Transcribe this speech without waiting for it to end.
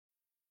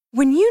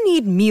When you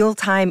need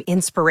mealtime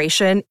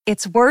inspiration,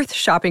 it's worth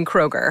shopping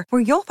Kroger,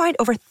 where you'll find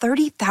over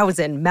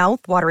 30,000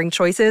 mouth-watering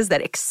choices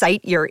that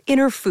excite your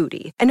inner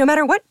foodie. And no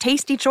matter what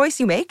tasty choice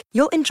you make,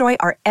 you'll enjoy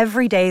our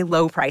everyday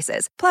low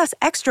prices, plus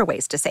extra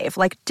ways to save,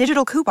 like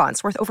digital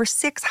coupons worth over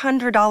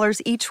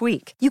 $600 each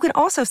week. You can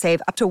also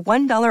save up to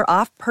 $1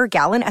 off per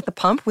gallon at the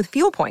pump with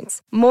fuel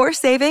points. More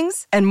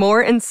savings and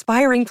more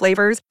inspiring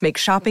flavors make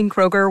shopping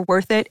Kroger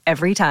worth it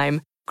every time.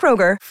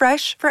 Kroger,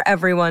 fresh for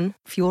everyone.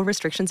 Fuel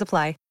restrictions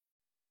apply.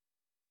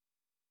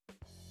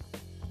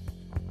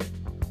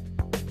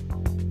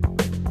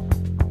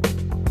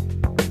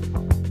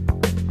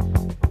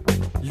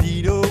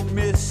 Lido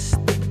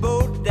missed the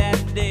boat that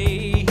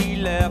day, he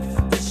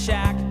left the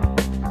shack,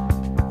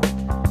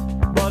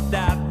 but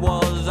that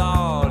was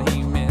all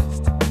he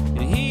missed,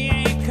 and he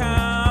ain't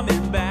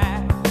coming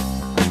back.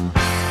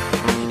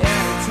 At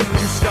a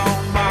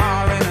Tombstone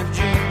bar in a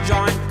juke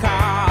joint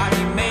car,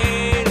 he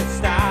made a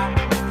stop,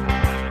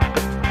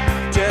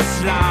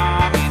 just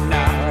long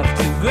enough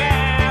to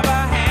grab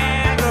a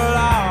handle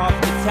off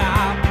the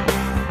top.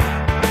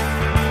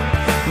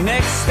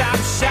 Next stop,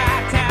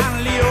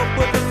 Chi-Town, Lido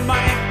put the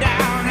money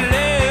down and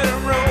let it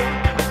roll.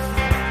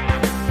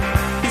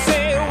 He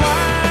said,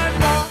 one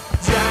more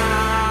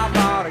job,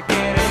 ought to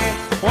get it.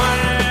 One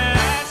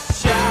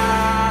last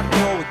shot,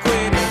 before we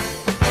quit it.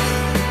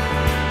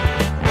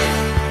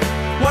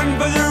 One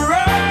for the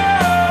road,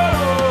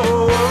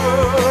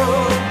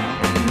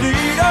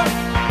 Lido.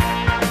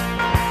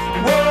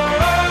 Whoa.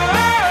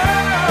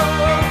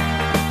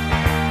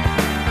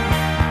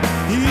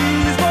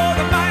 He's for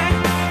the money,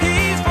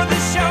 he's for the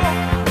show.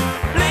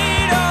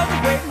 Lido's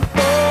waiting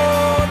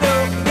for the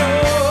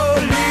goal,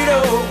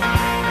 Lido.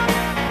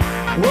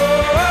 Whoa.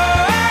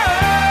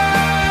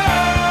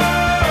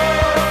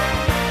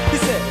 He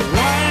said,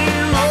 one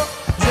more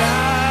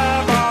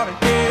job, ought to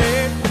get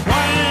it.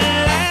 One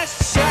last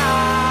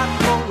shot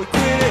before we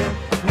quit it.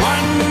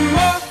 One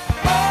more.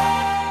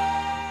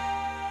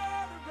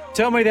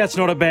 Tell me that's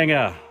not a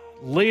banger.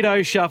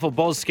 Lido Shuffle,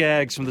 Boz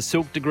Skaggs from the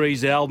Silk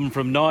Degrees album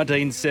from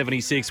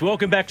 1976.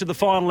 Welcome back to the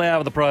final hour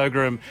of the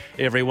program,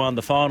 everyone.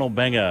 The final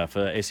banger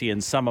for SEN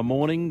Summer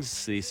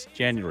Mornings this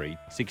January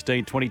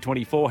 16,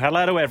 2024.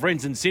 Hello to our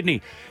friends in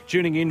Sydney,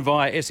 tuning in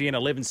via SEN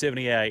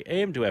 1170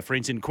 AM, to our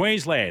friends in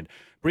Queensland,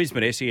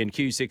 Brisbane, SEN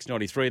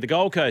Q693, the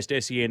Gold Coast,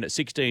 SEN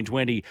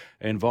 1620,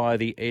 and via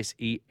the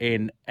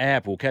SEN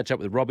app. We'll catch up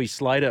with Robbie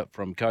Slater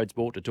from Code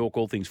Sport to talk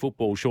all things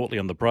football shortly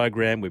on the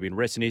program. We've been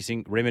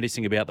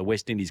reminiscing about the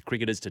West Indies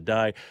cricketers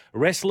today,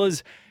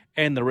 wrestlers,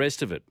 and the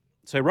rest of it.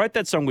 So he wrote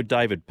that song with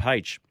David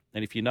Paich,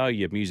 and if you know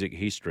your music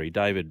history,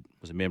 David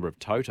was a member of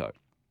Toto,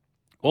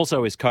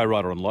 also his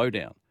co-writer on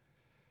Lowdown.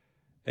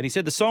 And he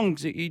said the song,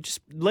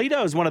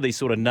 Lido is one of these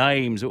sort of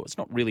names, it's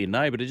not really a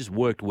name, but it just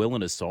worked well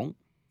in a song,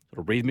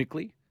 sort of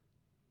rhythmically.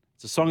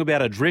 It's a song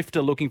about a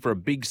drifter looking for a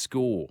big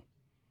score.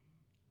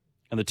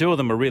 And the two of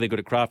them are really good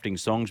at crafting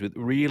songs with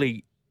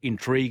really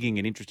intriguing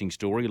and interesting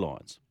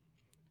storylines.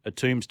 A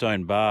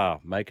Tombstone bar,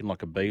 making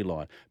like a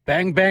beeline.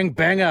 Bang, bang,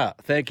 banger.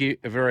 Thank you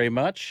very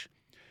much.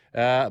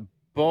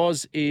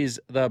 Boz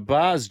is the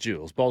Bars,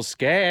 Jules. Boz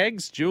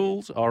Skaggs,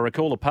 Jules. I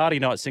recall a party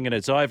night singing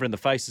It's Over in the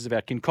faces of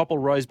our Kincoppel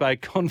Rose Bay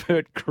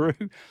convert crew.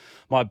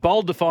 My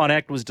bold, defiant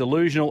act was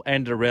delusional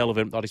and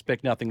irrelevant. I'd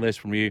expect nothing less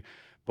from you,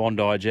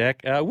 Bondi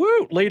Jack.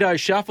 Woo! Lido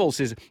Shuffle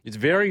says it's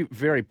very,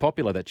 very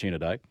popular, that tune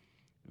today.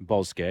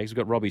 Boz Skaggs. We've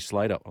got Robbie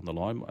Slater on the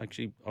line.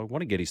 Actually, I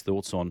want to get his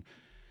thoughts on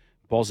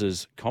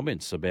Boz's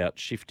comments about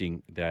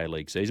shifting the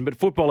A-League season. But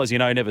football, as you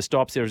know, never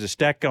stops. There is a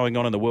stack going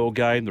on in the World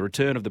Game, the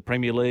return of the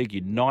Premier League,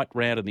 Unite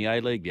round in the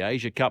A-League, the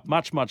Asia Cup,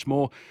 much, much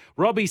more.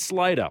 Robbie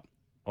Slater,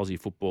 Aussie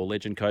football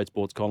legend, Code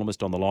Sports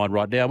columnist, on the line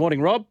right now.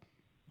 Morning, Rob.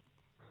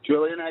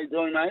 Julian, how you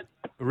doing, mate?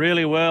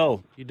 Really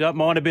well. You don't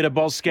mind a bit of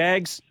Boz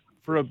Skaggs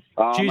for a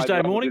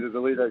Tuesday morning? A bit of the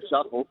Lido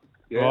Shuffle.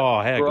 Yeah.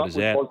 Oh, how good is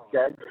that?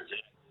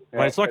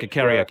 Mate, it's like a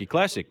karaoke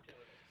classic.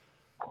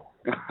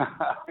 It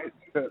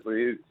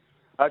certainly is.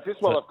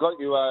 Just while I've got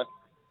you,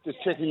 just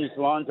checking this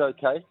line's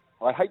okay.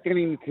 I hate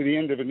getting to the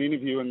end of an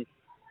interview and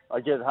I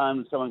get home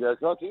and someone goes,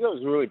 "Oh, gee, that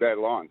was a really bad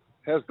line."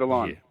 How's the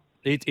line?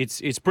 Yeah.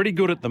 It's pretty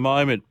good at the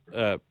moment,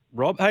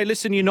 Rob. Hey,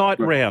 listen, Unite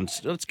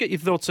rounds. Let's get your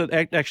thoughts.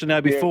 Actually,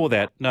 no, before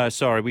that. No,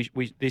 sorry.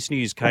 We this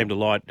news came to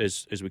light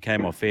as we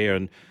came off air,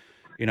 and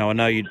you know, I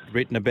know you'd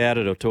written about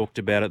it or talked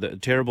about it. The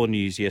terrible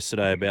news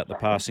yesterday about the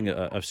passing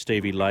of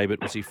Stevie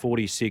Labert. Was he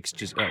 46?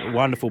 Just a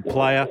wonderful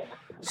player,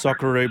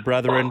 Socceroo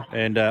brethren,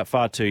 and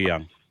far too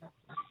young.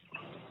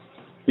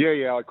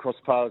 Yeah, I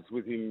crossed paths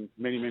with him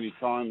many, many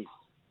times.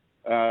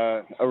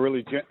 A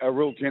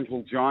real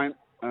gentle giant,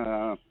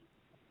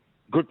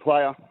 good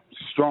player,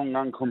 strong,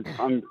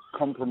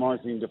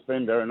 uncompromising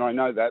defender, and I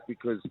know that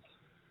because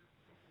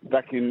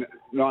back in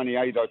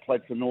 '98 I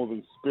played for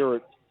Northern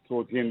Spirit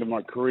towards the end of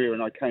my career,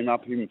 and I came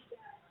up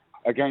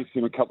against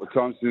him a couple of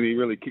times, and he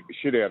really kicked the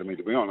shit out of me,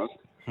 to be honest.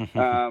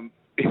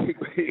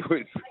 He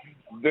was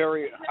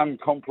very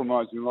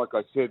uncompromising, like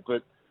I said,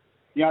 but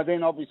you know,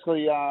 then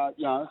obviously,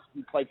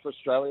 he played for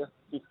Australia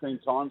 15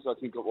 times, I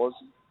think it was.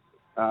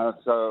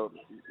 So,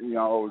 you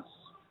know,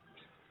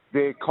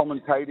 there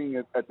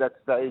commentating at that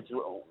stage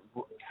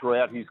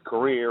throughout his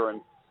career.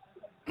 And,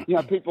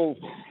 people,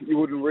 you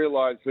wouldn't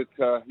realise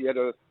that he had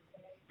a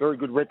very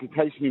good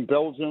reputation in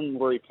Belgium,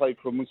 where he played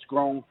for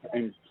Mouscron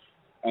and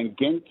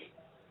Genk,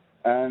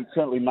 and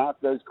certainly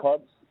marked those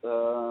clubs,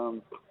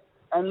 and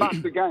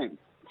marked the game.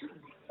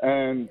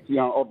 And,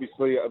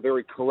 obviously a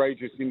very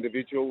courageous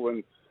individual,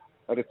 and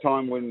at a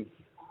time when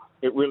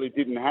it really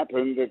didn't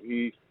happen, that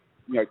he,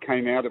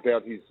 came out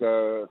about his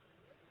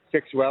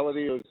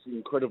sexuality. It was an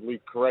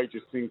incredibly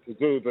courageous thing to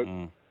do. But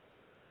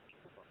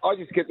I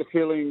just get the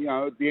feeling,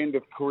 at the end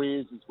of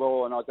careers as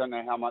well, and I don't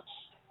know how much,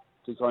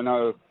 because I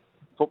know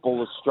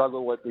footballers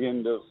struggle at the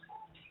end of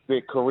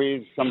their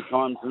careers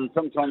sometimes, and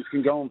sometimes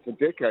can go on for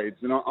decades.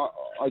 And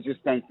I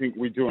just don't think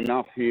we do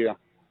enough here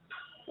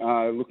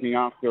looking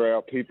after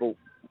our people,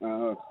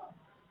 as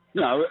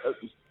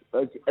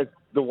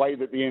the way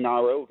that the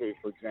NRL do,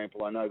 for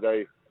example. I know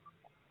they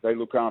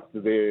look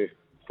after their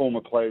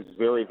former players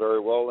very, very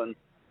well, and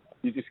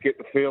you just get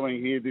the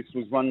feeling here this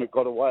was one that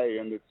got away,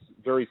 and it's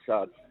very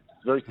sad.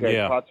 It's very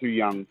sad, far too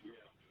young.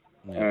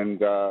 Yeah. And,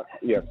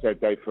 sad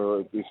day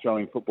for the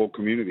Australian football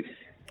community.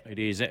 It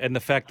is. And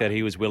the fact that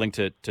he was willing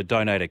to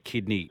donate a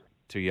kidney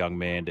to a young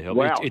man to help,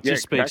 it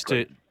just speaks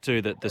to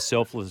the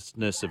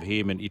selflessness of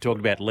him. And you talk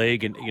about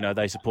league, and,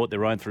 they support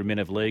their own through Men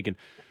of League. And,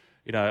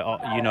 you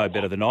know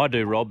better than I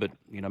do, Rob, but,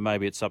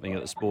 maybe it's something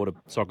that the sport of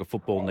soccer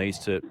football needs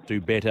to do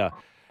better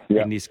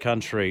in this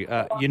country.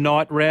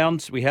 Unite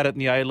rounds, we had it in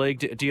the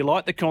A-League. Do you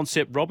like the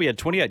concept, Rob? We had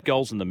 28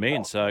 goals in the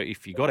men, so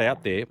if you got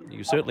out there,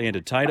 you certainly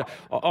entertained it.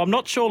 I'm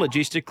not sure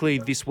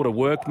logistically this would have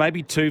worked.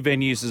 Maybe 2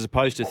 venues as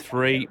opposed to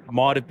 3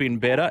 might have been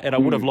better, and I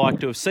would have liked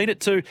to have seen it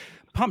too.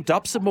 Pumped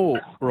up some more,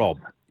 Rob.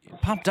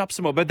 Pumped up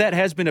some more. But that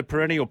has been a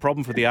perennial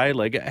problem for the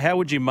A-League. How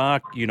would you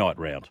mark Unite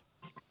round?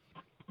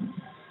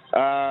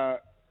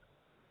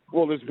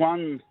 Well, there's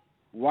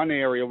one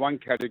area, one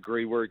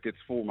category where it gets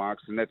full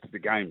marks, and that's the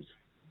games.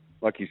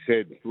 Like you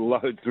said,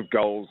 loads of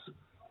goals,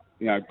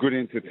 good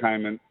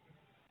entertainment.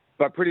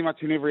 But pretty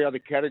much in every other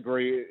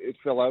category, it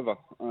fell over.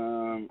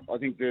 I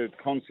think the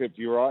concept,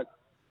 you're right,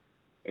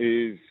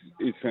 is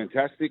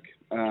fantastic.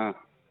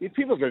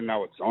 People are going to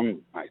know it's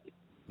on, mate.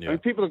 Yeah. I mean,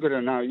 people are going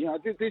to know,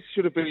 this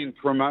should have been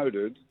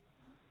promoted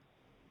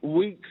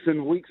weeks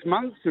and weeks,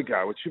 months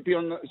ago. It should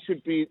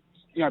be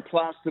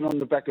plastered on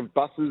the back of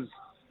buses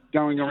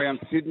going around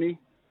Sydney.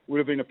 Would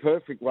have been a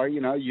perfect way,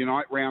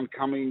 Unite round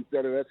coming, so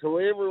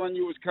everyone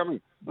knew was coming.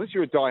 Unless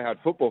you're a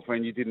diehard football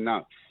fan, you didn't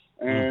know.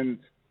 And,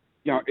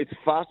 it's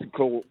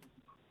farcical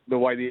the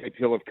way the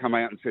APL have come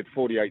out and said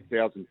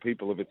 48,000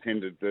 people have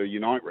attended the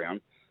Unite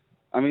round.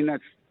 I mean,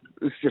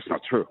 it's just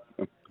not true.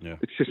 Yeah.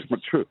 It's just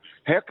not true.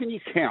 How can you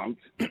count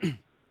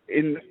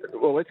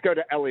let's go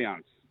to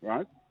Allianz,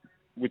 right,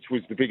 which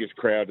was the biggest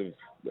crowd of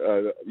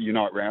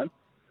Unite round.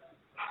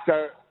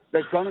 So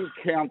they've gone and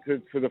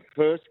counted for the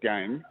first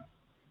game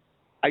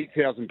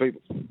 8,000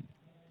 people.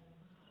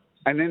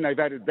 And then they've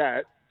added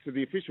that to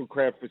the official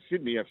crowd for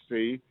Sydney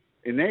FC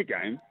in their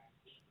game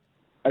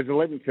as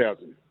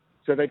 11,000.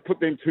 So they put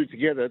them two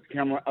together to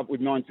come up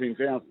with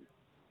 19,000.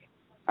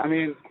 I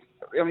mean,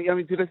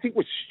 do they think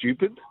we're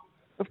stupid?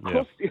 Of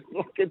course, it's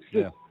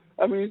just,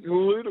 it's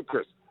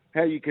ludicrous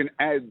how you can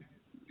add,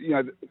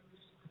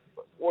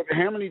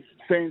 how many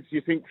fans do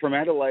you think from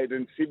Adelaide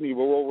and Sydney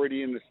were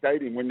already in the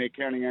stadium when they're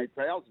counting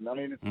 8,000?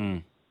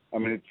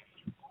 It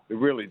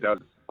really does.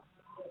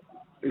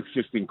 It's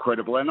just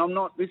incredible. And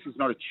this is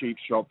not a cheap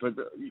shot, but,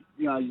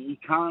 you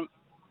can't,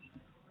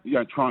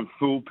 try and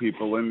fool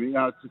people. And,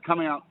 to come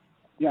out,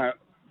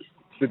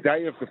 the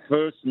day of the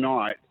first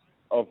night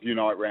of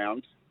Unite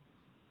Round,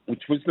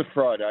 which was the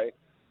Friday,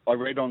 I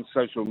read on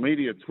social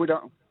media, Twitter,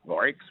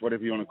 or X,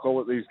 whatever you want to call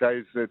it these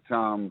days, that,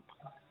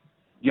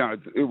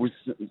 it was,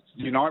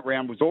 Unite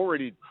Round was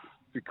already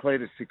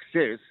declared a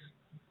success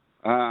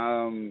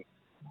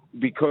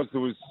because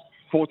there was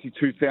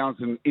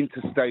 42,000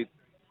 interstate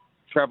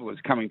travellers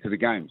coming to the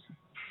games.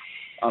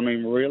 I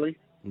mean, really?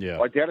 Yeah.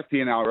 I doubt if the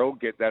NRL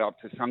get that up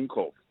to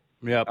Suncorp.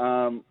 Yeah.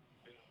 And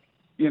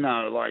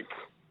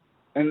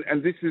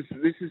this is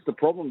the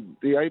problem.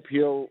 The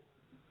APL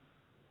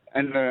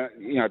and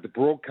the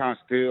broadcast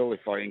deal,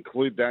 if I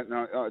include that, and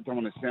I don't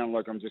want to sound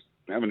like I'm just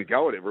having a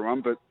go at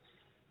everyone, but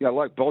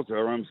like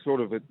Bozza, I'm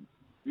sort of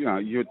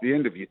you're at the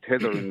end of your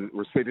tether in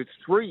respect. It's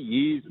 3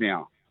 years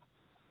now.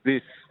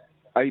 This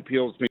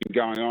APL's been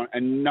going on,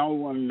 and no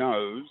one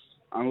knows.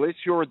 Unless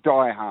you're a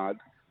diehard,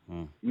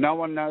 no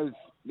one knows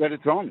that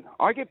it's on.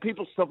 I get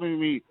people stopping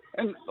me,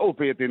 and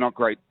albeit they're not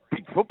great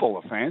big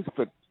footballer fans,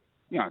 but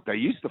they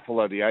used to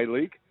follow the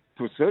A-League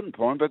to a certain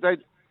point. But I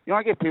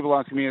get people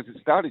asking me, has it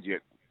started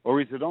yet,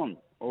 or is it on,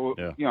 or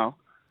and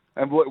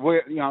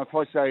if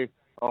I say,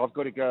 I've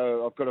got to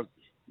go, I've got to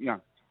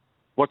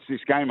watch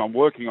this game, I'm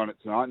working on it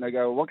tonight, and they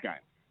go, well, what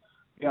game?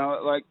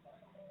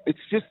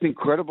 It's just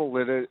incredible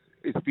that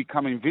it's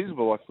become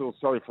invisible. I feel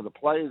sorry for the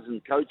players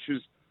and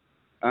coaches.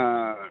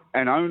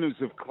 And owners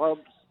of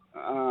clubs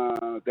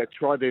that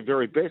try their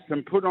very best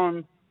and put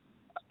on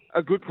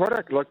a good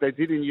product like they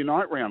did in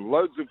Unite Round.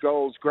 Loads of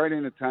goals, great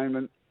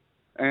entertainment,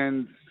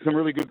 and some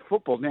really good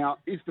football. Now,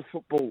 is the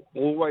football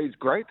always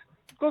great?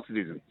 Of course it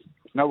isn't.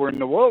 Nowhere in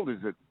the world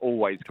is it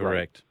always great.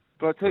 Correct.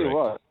 But I tell you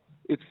Correct.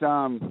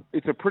 what,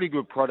 it's a pretty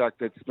good product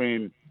that's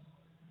been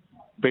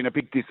a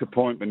big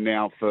disappointment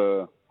now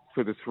for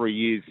the 3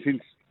 years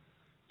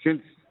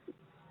since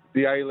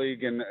the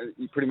A-League and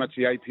pretty much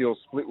the APL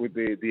split with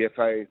the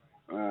FA,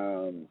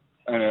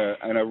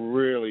 and a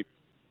really,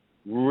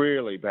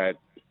 really bad,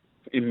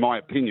 in my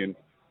opinion,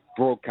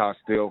 broadcast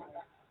deal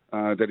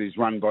that is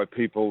run by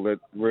people that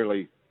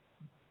really,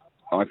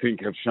 I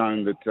think, have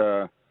shown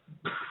that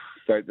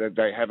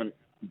they haven't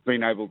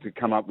been able to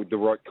come up with the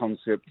right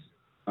concepts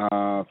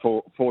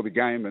for the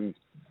game, and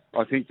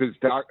I think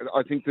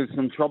there's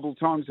some troubled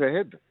times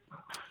ahead.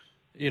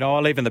 You know, I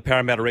live in the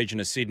Parramatta region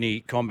of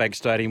Sydney. Combank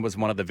Stadium was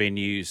one of the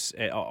venues.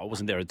 I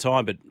wasn't there at the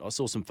time, but I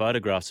saw some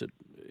photographs.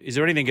 Is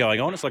there anything going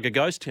on? It's like a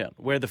ghost town.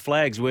 Where are the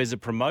flags? Where's the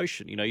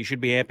promotion? You know, you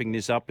should be amping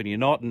this up and you're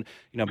not. And,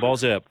 you know,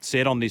 Bozza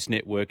said on this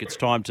network, it's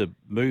time to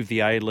move the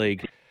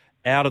A-League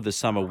out of the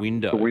summer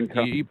window.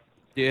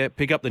 Yeah,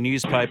 pick up the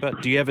newspaper.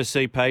 Do you ever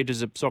see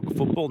pages of soccer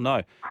football?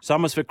 No.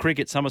 Summer's for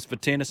cricket, summer's for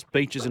tennis,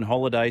 beaches and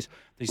holidays.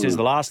 He says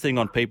the last thing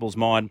on people's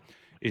mind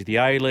is the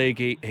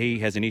A-League. He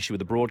has an issue with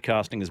the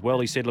broadcasting as well.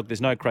 He said, look,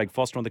 there's no Craig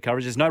Foster on the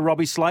coverage. There's no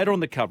Robbie Slater on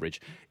the coverage.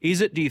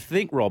 Is it, do you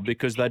think, Rob,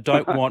 because they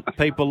don't want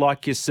people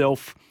like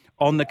yourself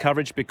on the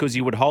coverage because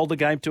you would hold the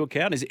game to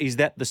account? Is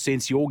that the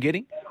sense you're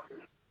getting?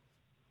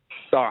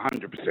 Oh,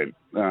 100%.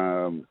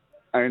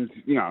 And,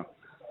 you know,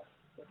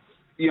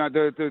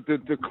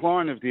 the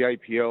decline of the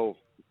APL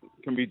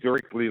can be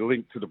directly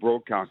linked to the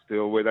broadcast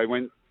deal where they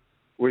went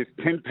with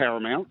 10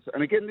 Paramounts.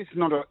 And again, this is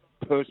not a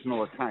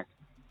personal attack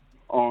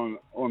on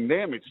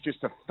them. It's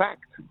just a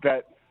fact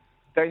that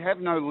they have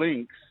no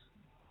links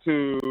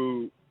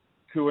to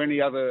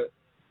any other,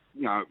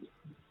 you know,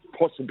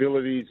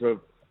 possibilities of,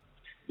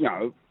 you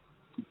know,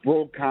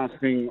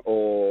 broadcasting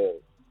or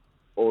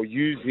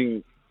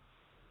using,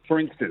 for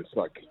instance,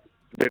 like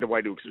a better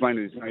way to explain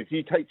it is, you know, if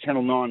you take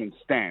Channel 9 and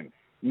Stan,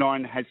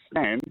 9 has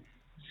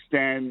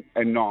Stan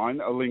and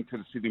 9 are linked to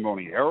the Sydney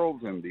Morning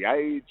Herald and The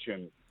Age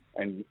and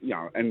you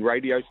know, and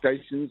radio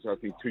stations, I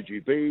think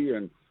 2GB,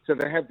 and so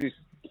they have this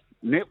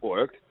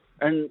network.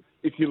 And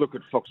if you look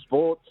at Fox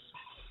Sports,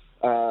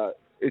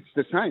 it's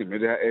the same.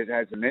 It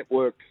has a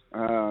network,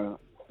 the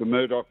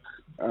Murdoch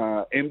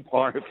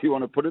empire, if you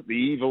want to put it, the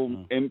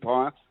evil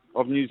empire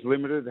of News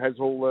Limited, has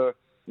all the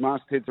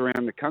mastheads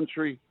around the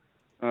country,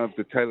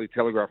 the Daily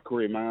Telegraph,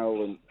 Courier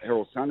Mail and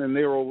Herald Sun, and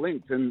they're all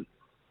linked. And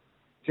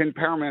 10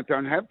 Paramount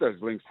don't have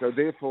those links, so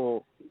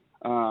therefore,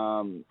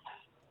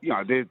 you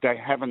know, they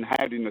haven't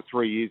had in the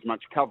 3 years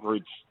much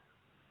coverage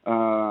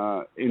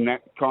in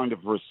that kind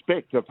of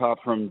respect, apart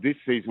from this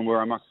season where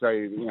I must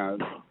say, you know,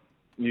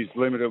 News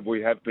Limited,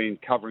 we have been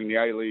covering the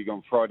A-League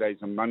on Fridays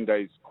and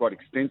Mondays quite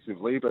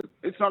extensively, but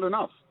it's not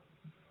enough.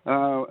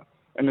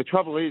 And the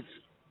trouble is,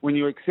 when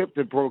you accept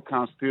a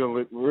broadcast deal,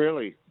 it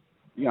really,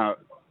 you know,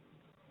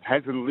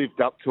 hasn't lived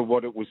up to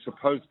what it was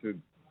supposed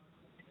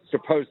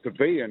to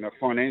be in a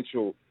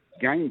financial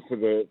gain for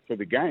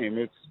the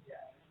game.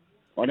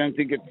 I don't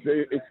think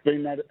it's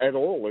been that at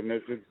all. And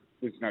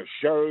there's no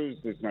shows,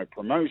 there's no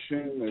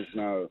promotion,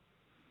 no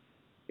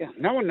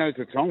one knows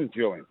it's on,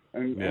 Julian.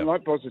 And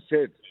like Bozza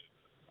said,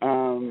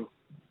 you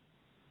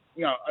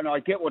know, and I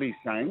get what he's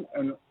saying.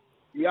 And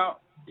yeah,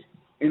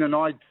 in an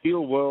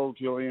ideal world,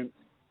 Julian,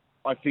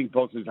 I think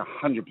Bozza's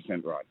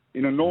 100% right.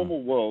 In a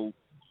normal world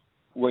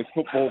where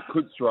football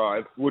could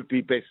thrive, would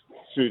be best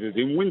suited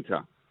in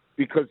winter,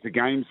 because the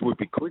games would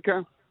be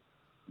quicker.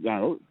 You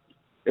know,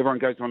 everyone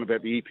goes on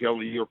about the EPL,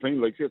 the European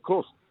leagues. Yeah, of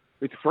course,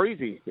 it's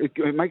freezing.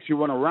 It makes you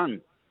want to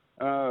run.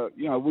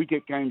 You know, we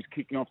get games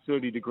kicking off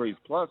 30 degrees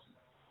plus,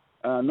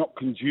 not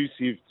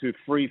conducive to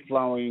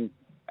free-flowing,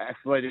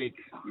 athletic,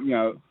 you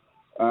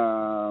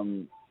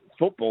know,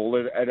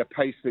 football at a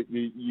pace that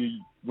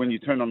you when you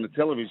turn on the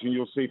television,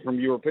 you'll see from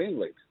European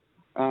leagues.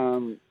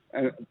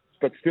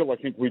 But still, I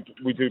think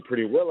we do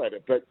pretty well at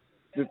it. But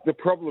the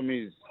problem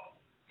is,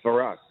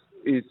 for us,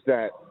 is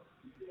that,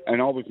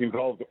 and I was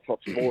involved at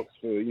Fox Sports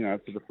for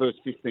the first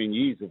 15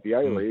 years of the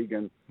A-League,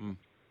 and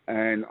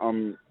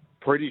I'm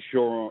pretty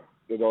sure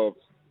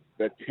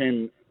that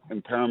 10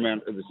 and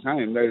Paramount are the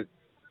same.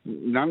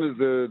 None of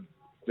the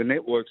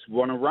networks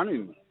want to run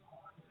in,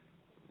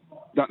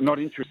 not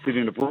interested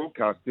in a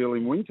broadcast deal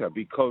in winter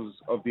because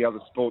of the other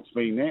sports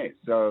being there.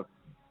 So,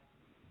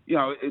 you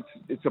know,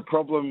 it's a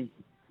problem.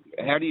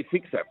 How do you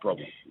fix that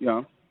problem? You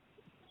know,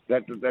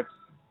 that's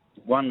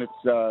one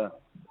that's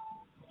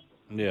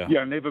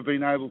never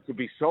been able to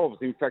be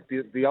solved. In fact,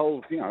 the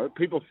old, you know,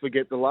 people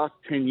forget the last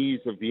 10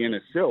 years of the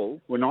NSL.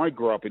 When I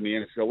grew up in the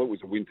NSL, it was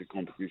a winter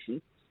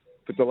competition,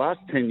 but the last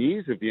 10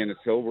 years of the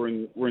NSL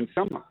were in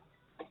summer.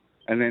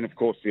 And then, of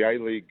course, the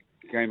A-League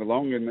came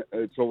along, and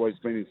it's always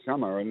been in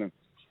summer. And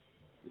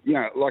you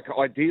know, like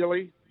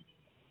ideally,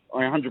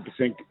 I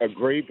 100%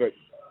 agree, but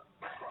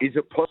is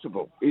it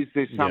possible? Is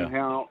there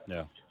somehow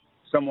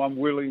someone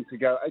willing to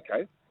go,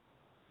 okay,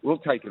 we'll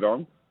take it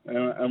on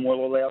and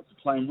we'll allow it to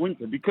play in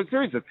winter? Because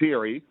there is a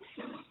theory,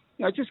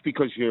 just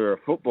because you're a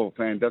football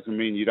fan doesn't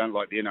mean you don't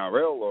like the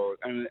NRL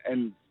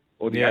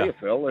or the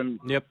AFL and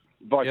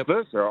vice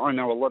versa. I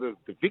know a lot of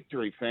the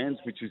Victory fans,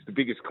 which is the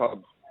biggest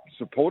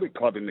supported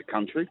club in the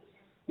country.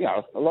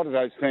 A lot of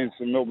those fans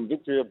from Melbourne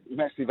Victory are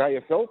massive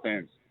AFL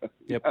fans.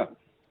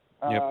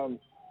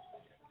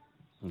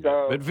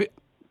 But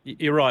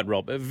you're right,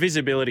 Rob.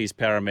 Visibility is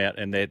paramount,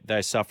 and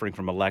they're suffering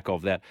from a lack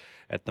of that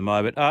at the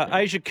moment.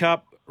 Asia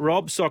Cup,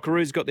 Rob,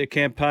 Socceroos got their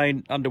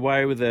campaign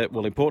underway with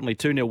importantly,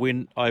 2-0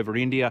 win over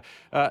India.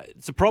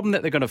 It's a problem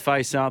that they're going to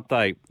face, aren't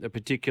they,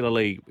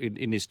 particularly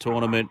in this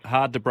tournament?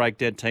 Hard to break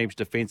down teams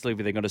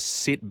defensively. They're going to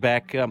sit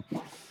back.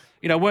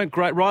 Weren't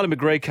great. Riley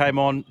McGree came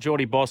on,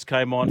 Geordie Boss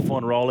came on,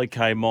 Fornaroli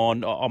came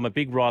on. I'm a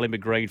big Riley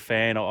McGree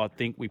fan. I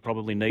think we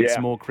probably need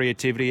some more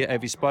creativity.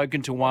 Have you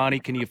spoken to Wani?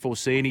 Can you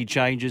foresee any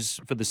changes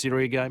for the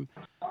Syria game?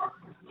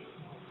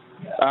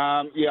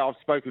 I've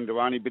spoken to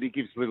Wani, but he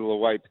gives little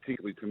away,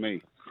 particularly to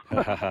me.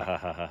 But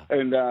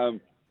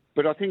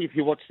I think if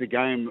you watch the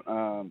game,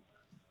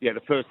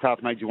 the first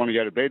half made you want to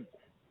go to bed,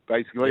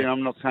 basically. And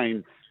I'm not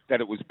saying that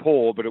it was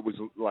poor, but it was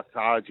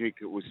lethargic,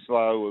 it was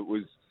slow, it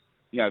was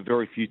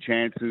very few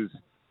chances.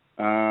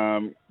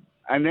 And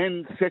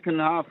then second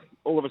half,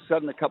 all of a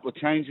sudden, a couple of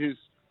changes.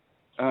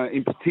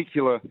 In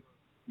particular,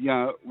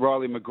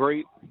 Riley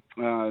McGree,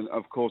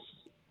 of course,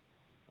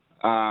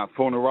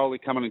 Fornaroli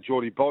coming and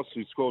Geordie Boss,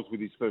 who scores with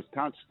his first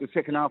touch. The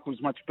second half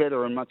was much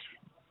better and much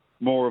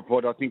more of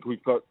what I think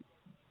we've got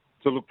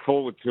to look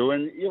forward to.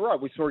 And you're right,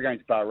 we saw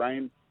against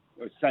Bahrain,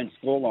 same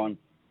scoreline,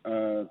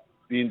 the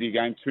India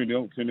game,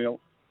 2-0.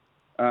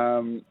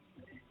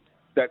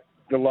 That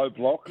the low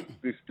block,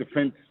 this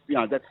defence,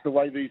 that's the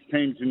way these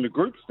teams in the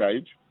group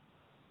stage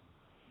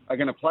are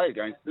going to play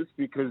against us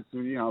because,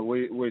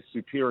 we're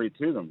superior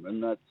to them.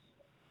 And that's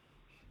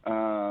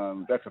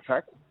a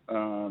fact.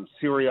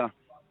 Syria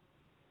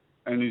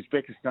and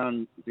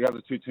Uzbekistan, the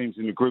other two teams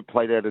in the group,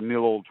 played out a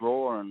 0-0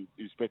 draw, and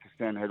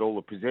Uzbekistan had all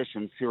the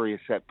possession. Syria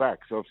sat back.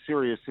 So if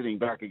Syria's sitting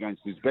back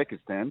against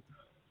Uzbekistan,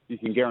 you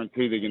can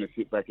guarantee they're going to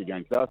sit back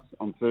against us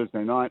on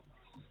Thursday night.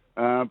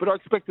 But I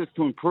expect us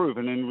to improve.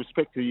 And in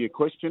respect to your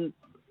question,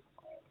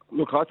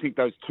 look, I think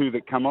those two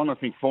that come on, I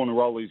think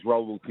Fornaroli's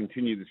role will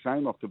continue the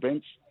same off the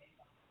bench.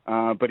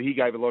 But he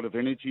gave a lot of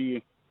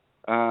energy,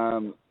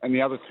 and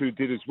the other two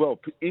did as well.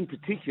 In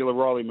particular,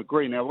 Riley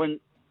McGree. Now, when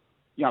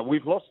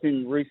we've lost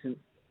in recent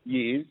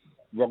years,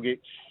 Rogic,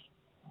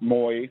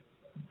 Moy,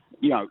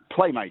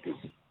 playmakers.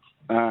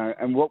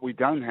 And what we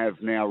don't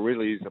have now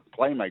really is a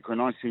playmaker. And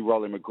I see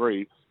Riley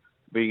McGree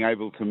being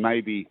able to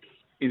maybe,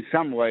 in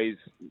some ways,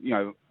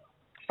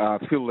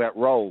 fill that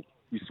role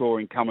we saw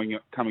in coming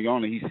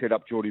on. He set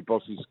up Geordie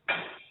Boss's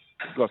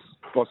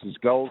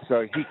goal.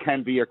 So he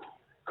can be a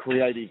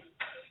creative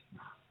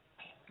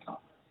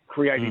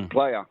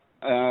player.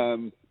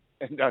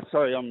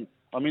 Sorry,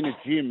 I'm in a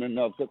gym and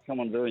I've got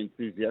someone very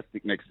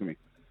enthusiastic next to me.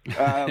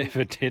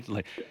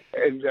 Evidently.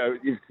 And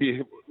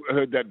you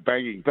heard that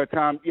banging. But,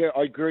 I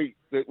agree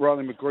that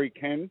Riley McGree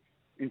can,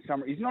 in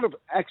some... He's not an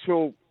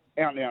actual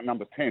out-and-out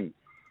number 10,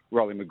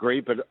 Riley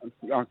McGree, but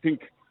I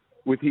think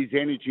with his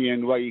energy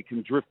and the way he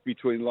can drift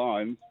between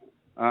lines,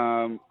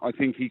 I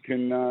think he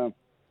can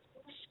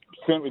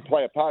certainly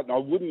play a part. And I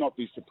would not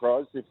be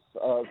surprised if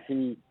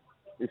he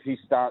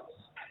starts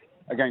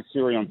against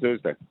Syria on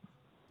Thursday.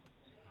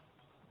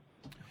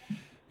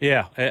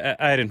 Yeah,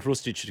 Aiden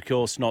Rustic, of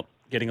course, not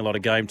getting a lot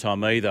of game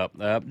time either.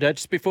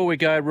 Just before we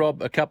go,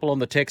 Rob, a couple on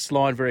the text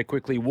line very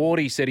quickly.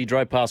 Wardy said he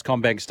drove past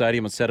Combank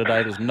Stadium on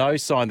Saturday. There's no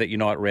sign that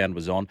Unite round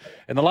was on.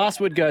 And the last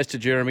word goes to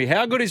Jeremy.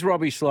 How good is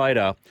Robbie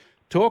Slater?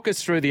 Talk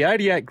us through the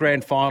 88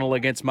 grand final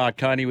against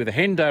Marconi with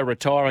Hendo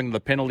retiring the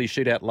penalty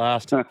shootout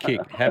last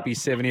kick. Happy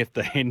 70th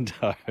to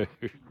Hendo.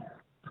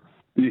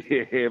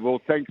 Yeah, well,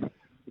 thank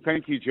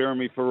you,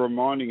 Jeremy, for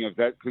reminding of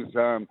that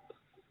because...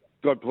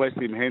 God bless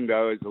him,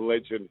 Hendo is a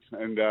legend,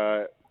 and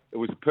it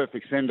was a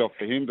perfect send-off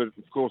for him. But,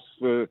 of course,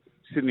 for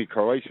Sydney,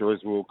 Croatia,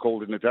 as we were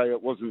called in the day,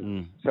 it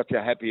wasn't such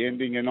a happy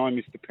ending, and I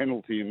missed a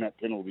penalty in that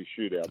penalty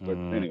shootout. But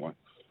anyway,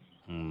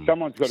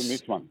 someone's got to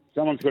miss one.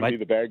 Someone's got to be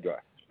the bad guy.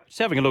 Just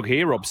having a look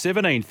here, Rob,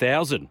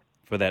 17,000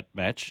 for that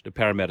match to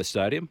Parramatta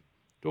Stadium.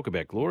 Talk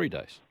about glory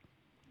days.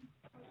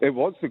 It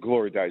was the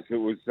glory days. It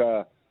was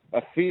a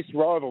fierce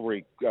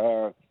rivalry.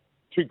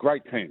 Two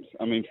great teams.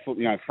 I mean,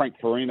 Frank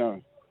Farina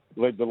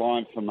led the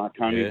line for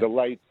Marconi. The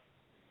late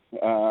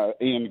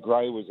Ian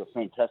Gray was a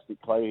fantastic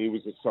player. He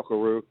was a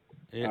Socceroo.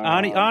 Yeah.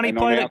 Arnie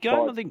played that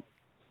game,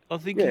 I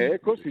think. Yeah,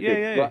 of course he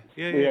did.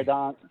 Yeah. We had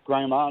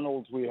Graham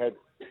Arnold. We had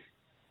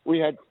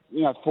 4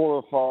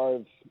 or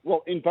 5.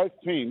 Well, in both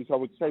teams, I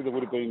would say there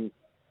would have been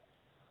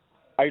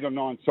 8 or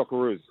 9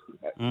 Socceroos,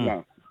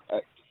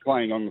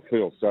 playing on the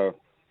field. So,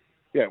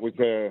 yeah, it was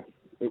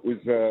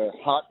a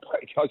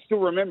heartbreak. I still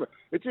remember.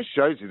 It just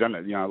shows you, doesn't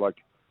it? Like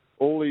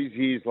all these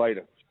years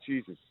later.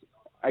 Jesus,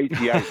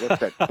 88, what's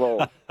that,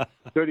 12,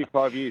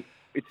 35 years.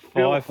 It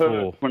still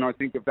hurts when I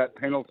think of that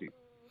penalty.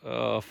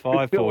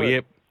 5-4,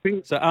 yep.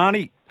 So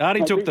Arnie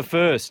took the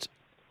first.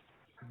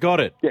 Got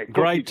it. Yeah, of course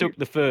Gray he took did.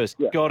 the first.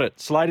 Yeah. Got it.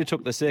 Slater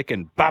took the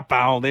second.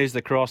 Ba-bow, there's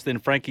the cross. Then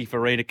Frankie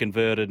Farina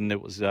converted, and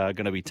it was going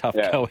to be tough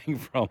Yeah. going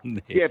from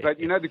there. Yeah, but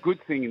you know the good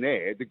thing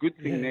there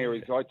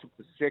is I took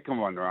the second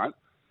one, right?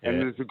 And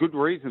Yeah. there's a good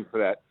reason for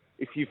that.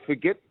 If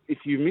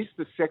you miss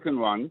the second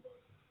one,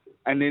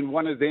 and then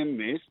one of them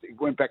missed, it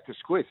went back to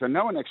square. So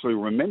no one actually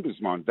remembers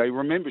mine. They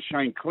remember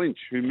Shane Clinch,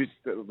 who missed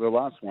the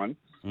last one.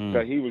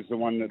 So he was the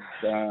one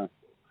that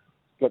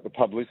got the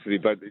publicity.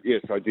 But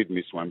yes, I did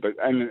miss one.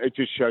 And it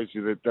just shows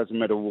you that it doesn't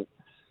matter.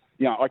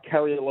 I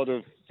carry a lot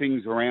of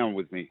things around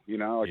with me.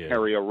 I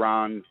carry a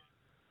run,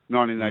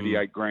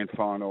 1988 grand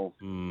final.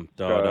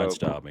 Don't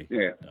start me.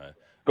 Yeah. No.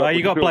 But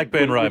You got we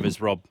Blackburn feel-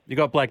 Rovers, Rob. You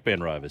got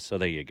Blackburn Rovers, so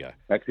there you go.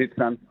 That's it,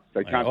 son.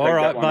 They can't All take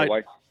right, that one mate.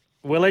 away.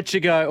 We'll let you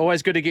go.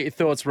 Always good to get your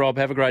thoughts, Rob.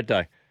 Have a great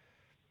day.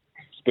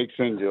 Speak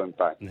soon, Dylan.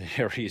 Bye.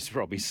 There he is,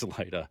 Robbie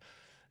Slater.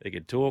 He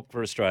could talk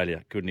for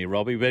Australia, couldn't he,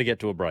 Robbie? We better get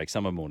to a break.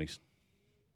 Summer mornings.